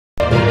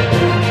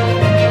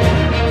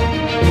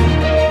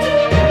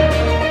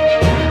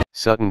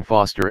Sutton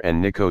Foster and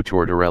Nico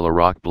Tortorella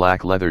rock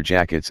black leather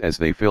jackets as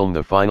they film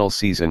the final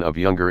season of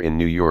Younger in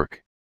New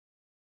York.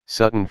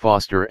 Sutton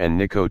Foster and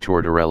Nico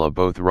Tortorella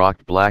both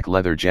rocked black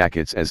leather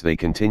jackets as they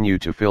continue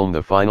to film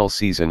the final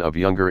season of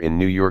Younger in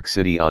New York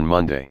City on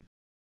Monday.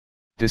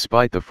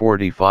 Despite the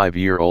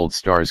 45-year-old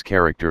star's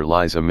character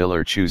Liza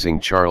Miller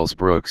choosing Charles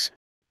Brooks,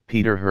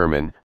 Peter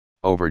Herman,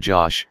 over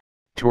Josh,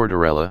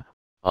 Tortorella,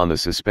 on the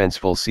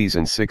suspenseful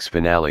season 6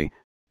 finale,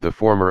 the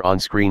former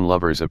on-screen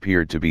lovers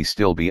appeared to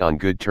still be on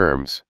good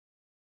terms.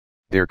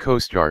 Their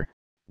co-star,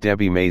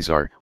 Debbie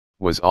Mazar,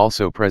 was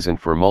also present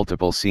for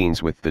multiple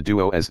scenes with the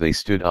duo as they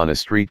stood on a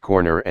street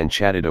corner and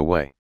chatted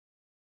away.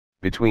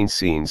 Between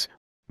scenes,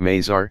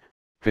 Mazar,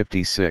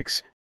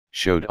 56,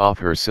 showed off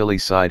her silly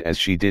side as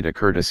she did a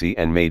courtesy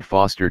and made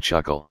Foster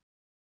chuckle.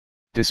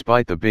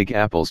 Despite the Big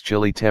Apple's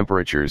chilly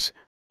temperatures,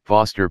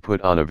 Foster put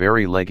on a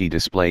very leggy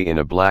display in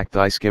a black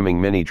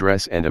thigh-skimming mini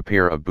dress and a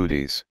pair of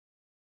booties.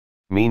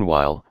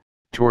 Meanwhile,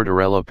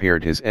 Tortorella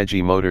paired his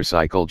edgy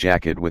motorcycle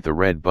jacket with a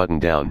red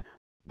button-down,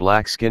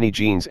 black skinny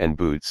jeans and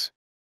boots.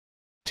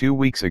 2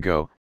 weeks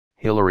ago,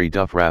 Hilary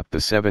Duff wrapped the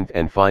 7th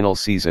and final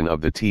season of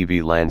the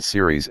TV Land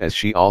series as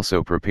she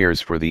also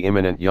prepares for the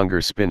imminent Younger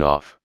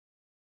spin-off.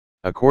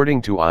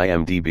 According to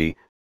IMDb,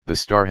 the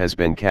star has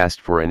been cast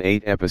for an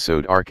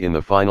 8-episode arc in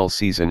the final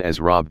season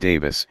as Rob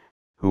Davis,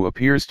 who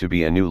appears to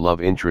be a new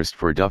love interest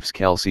for Duff's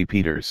Kelsey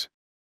Peters.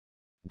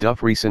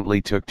 Duff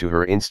recently took to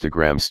her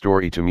Instagram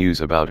story to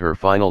muse about her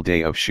final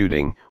day of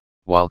shooting,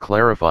 while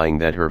clarifying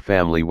that her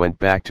family went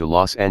back to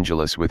Los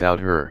Angeles without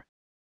her.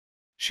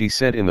 She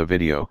said in the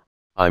video,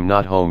 "I'm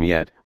not home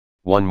yet,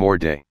 one more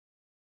day.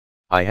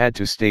 I had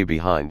to stay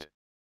behind.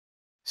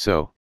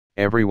 So,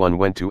 everyone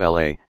went to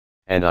LA,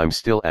 and I'm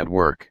still at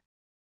work.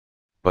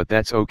 But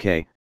that's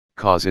okay,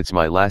 'cause it's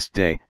my last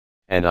day,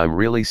 and I'm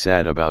really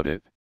sad about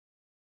it.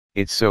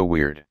 It's so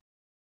weird."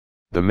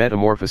 The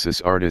Metamorphosis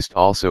artist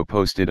also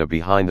posted a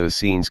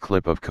behind-the-scenes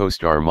clip of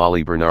co-star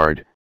Molly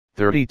Bernard,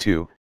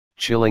 32,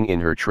 chilling in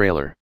her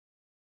trailer.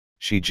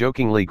 She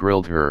jokingly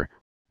grilled her,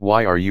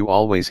 "Why are you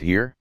always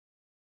here?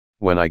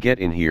 When I get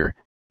in here,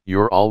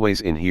 you're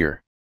always in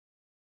here.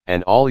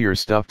 And all your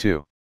stuff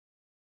too.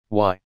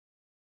 Why?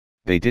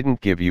 They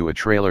didn't give you a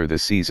trailer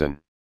this season."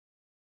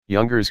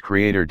 Younger's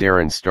creator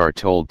Darren Star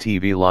told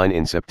TV Line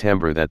in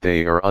September that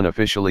they are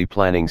unofficially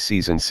planning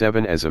season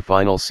 7 as a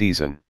final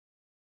season.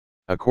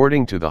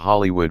 According to The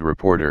Hollywood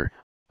Reporter,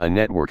 a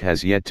network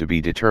has yet to be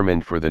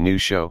determined for the new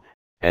show,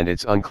 and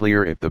it's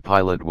unclear if the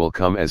pilot will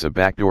come as a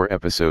backdoor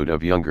episode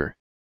of Younger.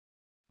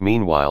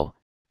 Meanwhile,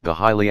 the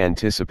highly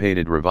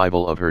anticipated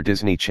revival of her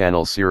Disney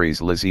Channel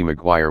series Lizzie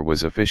McGuire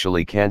was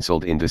officially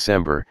cancelled in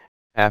December,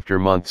 after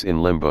months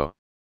in limbo.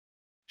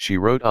 She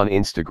wrote on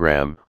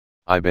Instagram,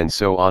 "I've been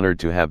so honored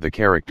to have the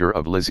character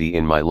of Lizzie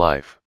in my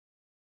life.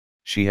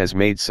 She has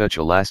made such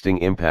a lasting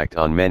impact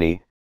on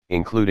many,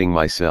 including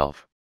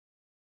myself.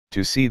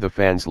 To see the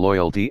fans'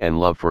 loyalty and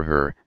love for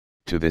her,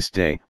 to this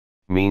day,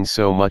 means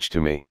so much to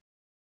me."